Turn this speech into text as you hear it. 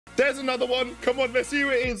There's another one. Come on, let's see who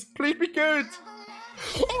it is. Please be good.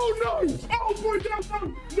 Oh no! Oh, boy down!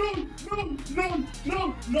 No, boy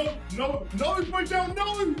down!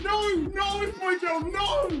 No, boy down!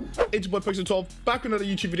 No! It's your boy Pixel12 back with another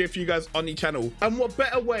YouTube video for you guys on the channel. And what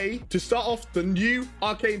better way to start off the new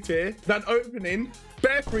arcane tier than opening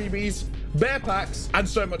bare freebies, bare packs, and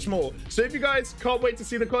so much more. So if you guys can't wait to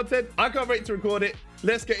see the content, I can't wait to record it.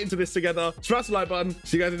 Let's get into this together. Smash the like button.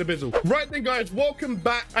 See you guys in the bizzle. Right then, guys, welcome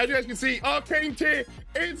back. As you guys can see, arcane tier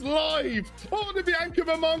is live. Oh, the Bianca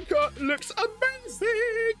Mamanka looks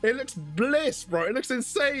amazing. It looks bliss, bro. It looks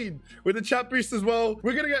insane with the chat boost as well.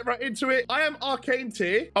 We're gonna get right into it. I am arcane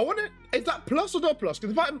tier. I want it. Is that plus or not plus?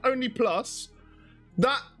 Because if I'm only plus,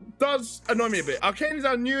 that does annoy me a bit. Arcane is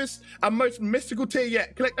our newest and most mystical tier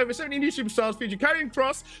yet. Collect over 70 new superstars featuring Karrion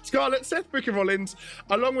Kross, Scarlet, Seth Booker Rollins,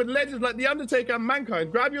 along with legends like The Undertaker and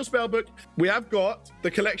Mankind. Grab your spellbook. We have got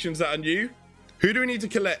the collections that are new. Who do we need to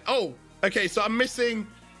collect? Oh, okay, so I'm missing...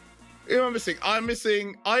 Who am I missing? I'm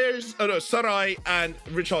missing Sarai and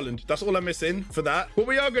Rich Holland. That's all I'm missing for that. What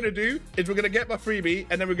we are going to do is we're going to get my freebie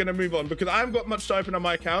and then we're going to move on because I haven't got much to open on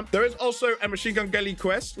my account. There is also a Machine Gun Kelly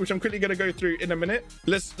quest, which I'm quickly going to go through in a minute.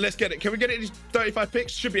 Let's get it. Can we get it in 35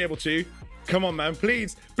 picks? Should be able to. Come on, man.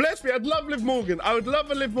 Please. Bless me. I'd love Liv Morgan. I would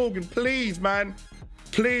love a Liv Morgan. Please, man.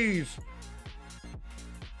 Please.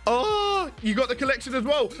 Oh, you got the collection as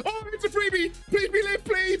well. Oh, it's a freebie. Please be Liv.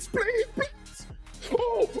 Please. Please. Please.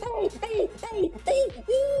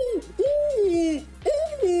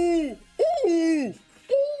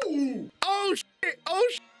 Oh shit.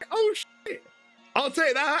 I'll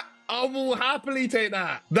take that. I will happily take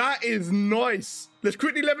that. That is nice. Let's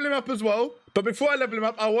quickly level him up as well. But before I level him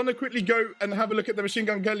up, I want to quickly go and have a look at the Machine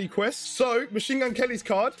Gun Kelly quest. So, Machine Gun Kelly's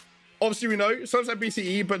card. Obviously, we know, sounds like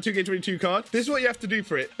BCE, but 2K22 card. This is what you have to do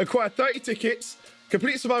for it. Acquire 30 tickets.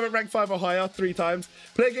 Complete Survivor at rank 5 or higher 3 times.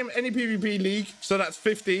 Play a game in any PvP league, so that's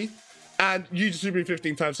 50. And use the Super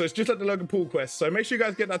 15 times. So it's just like the Logan Paul quest. So make sure you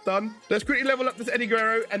guys get that done. Let's quickly level up this Eddie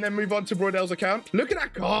Guerrero and then move on to Broydell's account. Look at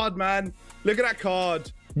that card, man. Look at that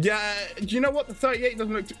card. Yeah, do you know what? The 38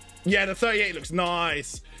 doesn't look... Yeah, the 38 looks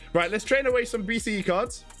nice. Right, let's train away some BCE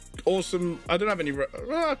cards. Awesome. I don't have any...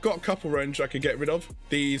 I've got a couple range I could get rid of.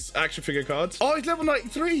 These action figure cards. Oh, he's level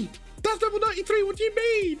 93. That's level 93. What do you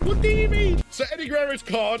mean? What do you mean? So Eddie Guerrero's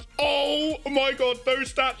card. Oh my God.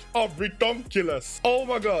 Those stats are ridiculous. Oh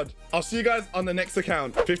my God. I'll see you guys on the next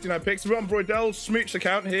account. 59 picks. We're on Broydell's Smooch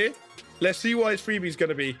account here. Let's see what his freebie is going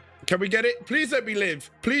to be. Can we get it? Please don't be Liv.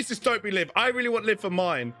 Please just don't be Liv. I really want Liv for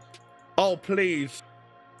mine. Oh, please.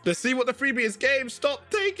 Let's see what the freebie is. Game, stop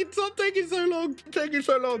taking so long. Taking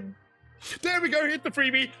so long. There we go. Here's the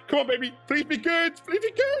freebie. Come on, baby. Please be good. Please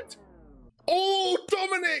be good. Oh,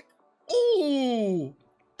 Dominic. Oh,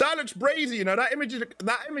 that looks brazy. You know, that image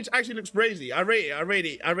actually looks brazy. I rate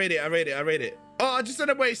it. Oh, I just don't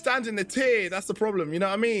know where he stands in the tier. That's the problem. You know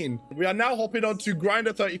what I mean? We are now hopping on to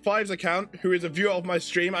Grinder35's account, who is a viewer of my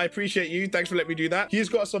stream. I appreciate you. Thanks for letting me do that. He's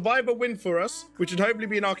got a Survivor win for us, which would hopefully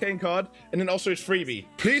be an arcane card, and then also his freebie.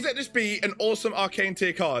 Please let this be an awesome arcane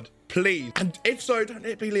tier card. Please. And if so, don't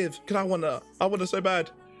let it be Liv, because I want her so bad.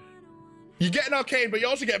 You get an arcane, but you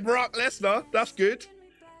also get Brock Lesnar. That's good.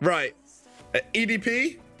 Right.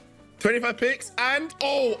 EDP, 25 picks, and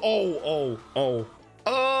oh,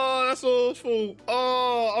 that's awful.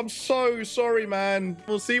 Oh, I'm so sorry, man.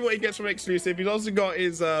 We'll see what he gets from exclusive. He's also got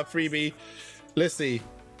his freebie. Let's see.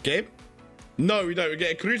 Game? No, we don't. We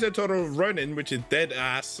get a Cruiser Toro Ronin, which is dead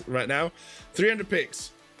ass right now. 300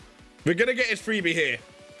 picks. We're gonna get his freebie here.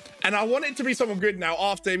 And I want it to be someone good now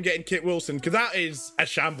after him getting Kit Wilson, because that is a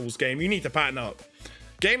shambles game. You need to pattern up.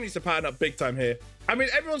 Game needs to pattern up big time here. I mean,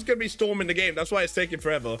 everyone's going to be storming the game. That's why it's taking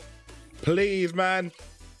forever. Please, man.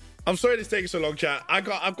 I'm sorry it's taking so long, chat. I've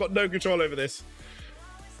got no control over this.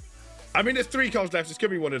 I mean, there's 3 cards left. It's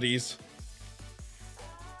going to be one of these.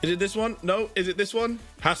 Is it this one? No. Is it this one?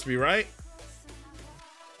 Has to be, right?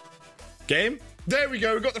 Game? There we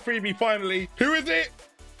go. We got the freebie finally. Who is it?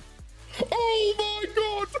 Oh my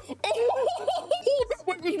God! Oh, that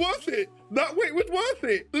wait was worth it. That wait was worth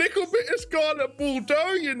it. Little bit of Scarlet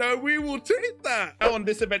Bordeaux, you know, we will take that. On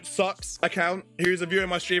this event sucks account, who's a viewer in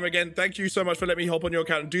my stream again. Thank you so much for letting me hop on your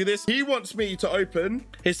account and do this. He wants me to open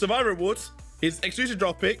his Survivor rewards, his exclusive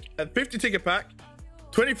draft pick, a 50 ticket pack,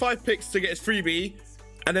 25 picks to get his freebie,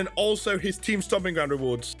 and then also his team stomping ground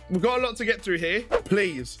rewards. We've got a lot to get through here.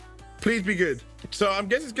 Please be good. So I'm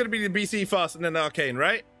guessing it's going to be the BC first and then the arcane,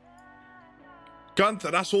 right?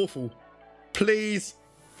 Gunther, that's awful. Please.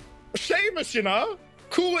 Sheamus, you know?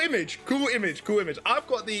 Cool image. I've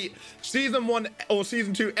got the season 1 or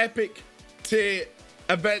season 2 epic tier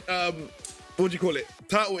event, what do you call it?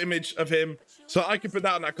 Title image of him. So I can put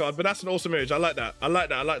that on that card, but that's an awesome image. I like that. I like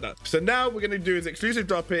that. I like that. So now we're going to do his exclusive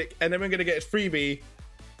drop pick, and then we're going to get his freebie.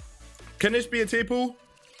 Can this be a tier pool?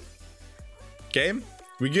 Game?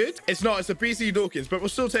 We good? It's not. It's a BC Dawkins, but we'll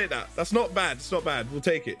still take that. That's not bad. It's not bad. We'll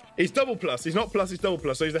take it. He's double plus. He's not plus. He's double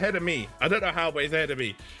plus. So he's ahead of me. I don't know how, but he's ahead of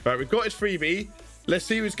me. Right, we've got his freebie. Let's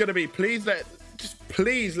see who it's going to be. Please let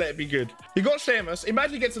it be good. You got Seamus.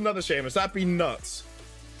 Imagine he gets another Seamus. That'd be nuts.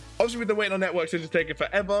 Obviously, with the waiting on networks, it's just taking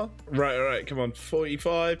forever. Right, all right. Come on.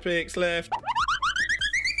 45 picks left.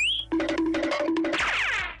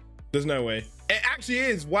 There's no way. It actually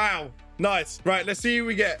is. Wow. Nice. Right, let's see who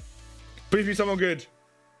we get. Please be someone good.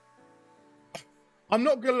 I'm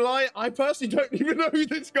not gonna lie, I personally don't even know who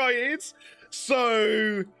this guy is.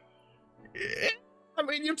 So, I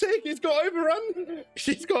mean, you take he's got overrun.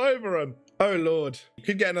 She's got overrun. Oh Lord, you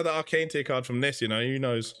could get another arcane tier card from this. You know, who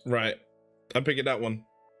knows? Right, I'm picking that one.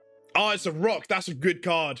 Oh, it's a rock. That's a good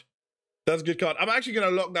card. That's a good card. I'm actually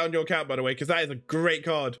gonna lock down your account, by the way, because that is a great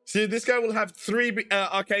card. See, this guy will have 3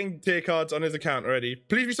 arcane tier cards on his account already.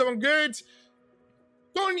 Please be someone good.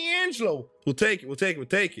 Go on, Angelo. We'll take it. We'll take it. We'll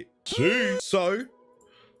take it. So,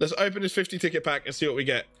 let's open this 50 ticket pack and see what we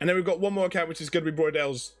get. And then we've got one more account, which is going to be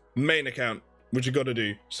Broydell's main account, which you got to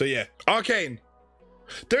do. So, yeah. Arcane.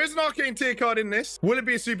 There is an arcane tier card in this. Will it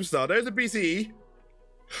be a superstar? There's a BCE.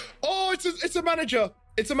 Oh, it's a manager.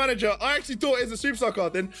 It's a manager. I actually thought it was a superstar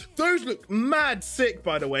card then. Those look mad sick,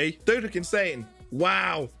 by the way. Those look insane.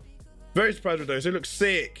 Wow. Very surprised with those. They look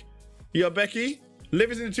sick. You got Becky.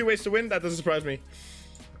 Liv is in the 2 ways to win. That doesn't surprise me.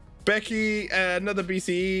 Becky, another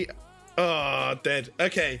BCE. Oh, dead.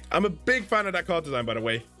 Okay. I'm a big fan of that card design, by the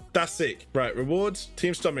way. That's sick. Right, rewards,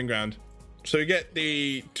 team stomping ground. So we get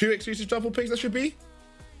the 2 exclusive shuffle picks, that should be.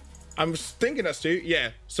 I'm thinking that's 2.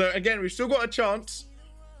 Yeah. So again, we've still got a chance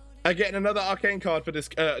at getting another arcane card for this,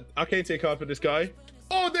 arcane tier card for this guy.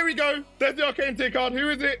 Oh, there we go. There's the arcane tier card. Who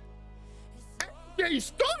is it? AJ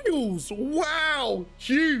Styles. Wow.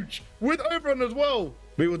 Huge. With overrun as well.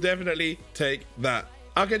 We will definitely take that.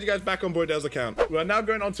 I'll get you guys back on Broydell's account. We're now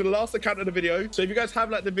going on to the last account of the video. So if you guys have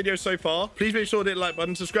liked the video so far, please make sure to hit the like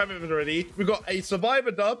button, subscribe if you haven't already. We've got a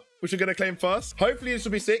Survivor dub, which we're going to claim first. Hopefully this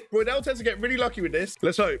will be sick. Broydell tends to get really lucky with this.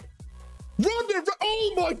 Let's hope. Ronda,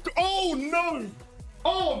 oh my, oh no.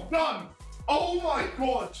 Oh, done. Oh my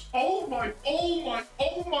God. Oh my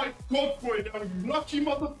God, Broydell, you lucky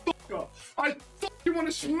motherfucker. I fucking want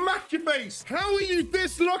to smack your face. How are you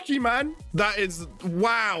this lucky, man? That is,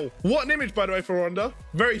 wow. What an image, by the way, for Ronda.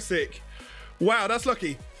 Very sick. Wow, that's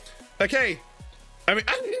lucky. Okay. I mean,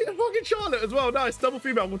 and fucking Charlotte as well. Nice, double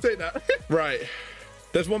female. We'll take that. Right.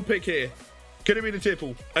 There's one pick here. Could it be the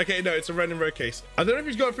tipple? Okay, no, it's a random road case. I don't know if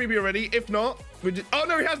he's got a freebie already. If not, we just... Oh,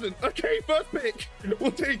 no, he hasn't. Okay, first pick.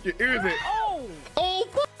 We'll take it. Who is it? Oh,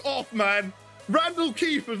 fuck off, man. Randall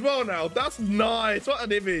Keefe as well now. That's nice. What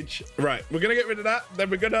an image. Right, we're going to get rid of that.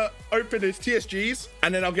 Then we're going to open his TSGs.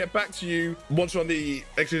 And then I'll get back to you once we're on the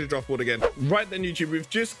exclusive draft board again. Right then, YouTube, we've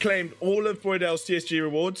just claimed all of Broydell's TSG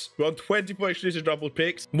rewards. We're on 24 exclusive draft board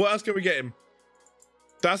picks. What else can we get him?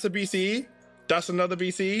 That's a BCE. That's another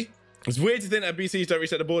BCE. It's weird to think that BCs don't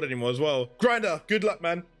reset the board anymore as well. Grinder, good luck,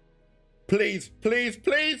 man. Please, please,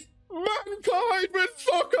 please. Mankind with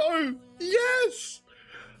Socko. Yes.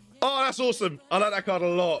 Oh, that's awesome. I like that card a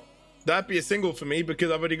lot. That'd be a single for me because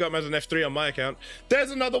I've already got him as an F3 on my account. There's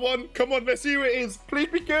another one. Come on, let's see who it is. Please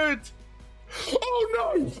be good.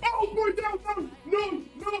 Oh, no. Oh, Broydell, no.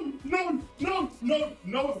 No,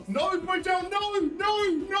 Broydell, no,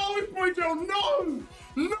 Broydell, no.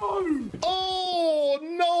 No! Oh,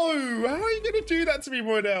 no! How are you going to do that to me,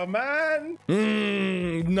 Broydell, man?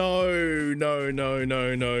 No.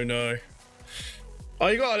 Oh,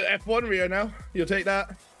 you got an F1 Rio now. You'll take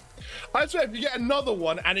that. I swear, if you get another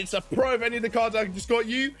one and it's a pro of any of the cards I just got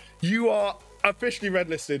you, you are officially red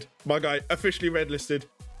listed, my guy. Officially red listed.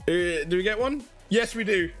 Do we get one? Yes, we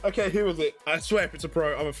do. Okay, who was it? I swear, if it's a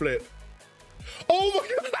pro, I'm a flip. Oh, my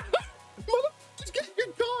God! Just getting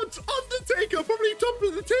good cards. Undertaker, probably top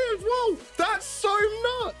of the tier as well. That's so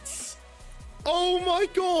nuts. Oh my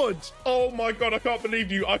God. Oh my God. I can't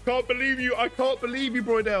believe you. I can't believe you. I can't believe you,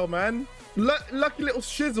 Broydell, man. Lucky little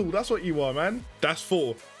shizzle. That's what you are, man. That's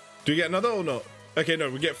 4. Do we get another or not? Okay, no,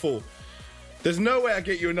 we get 4. There's no way I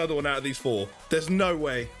get you another one out of these 4. There's no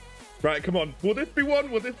way. Right, come on. Will this be one?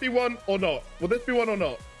 Will this be one or not? Will this be one or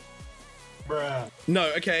not? Bruh.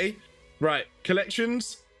 No, okay. Right,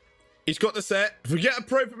 collections. He's got the set. If we get a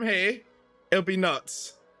pro from here, it'll be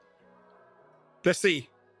nuts. Let's see.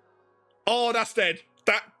 Oh, that's dead.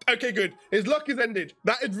 Okay, good. His luck is ended.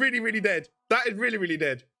 That is really, really dead. That is really, really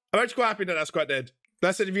dead. I'm actually quite happy that that's quite dead.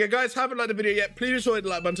 That's it. If you guys haven't liked the video yet, please just hit the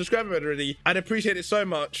like button, subscribe if you haven't already. I'd appreciate it so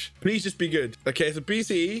much. Please just be good. Okay, it's a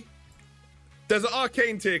BCE. There's an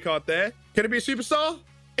arcane tier card there. Can it be a superstar?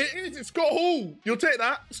 It is. It's Scott Hall. You'll take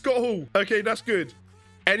that. Scott Hall. Okay, that's good.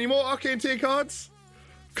 Any more arcane tier cards?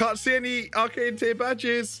 Can't see any arcane tier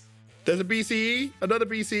badges. There's a BCE, another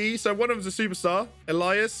BCE. So one of them's a superstar.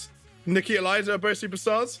 Elias, Nikki Eliza are both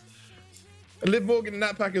superstars. Liv Morgan in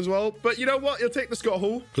that pack as well. But you know what? You'll take the Scott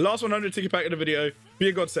Hall. Last 100 ticket pack in the video. Be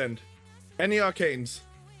a godsend. Any arcanes?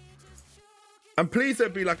 And please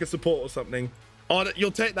don't be like a support or something. Oh,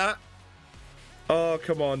 you'll take that. Oh,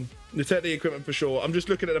 come on. You take the equipment for sure. I'm just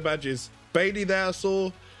looking at the badges. Bailey there, I saw.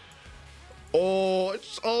 Oh,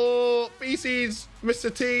 BC's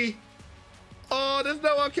Mr. T. Oh, there's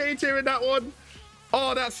no arcane tier in that one.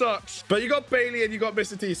 Oh, that sucks. But you got Bailey and you got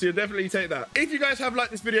Mr. T, so you'll definitely take that. If you guys have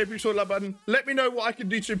liked this video, please hit the like button. Let me know what I can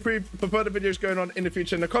do to improve for further videos going on in the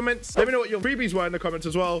future in the comments. Let me know what your freebies were in the comments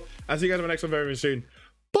as well. I'll see you guys in the next one very, very soon.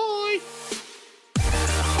 Bye.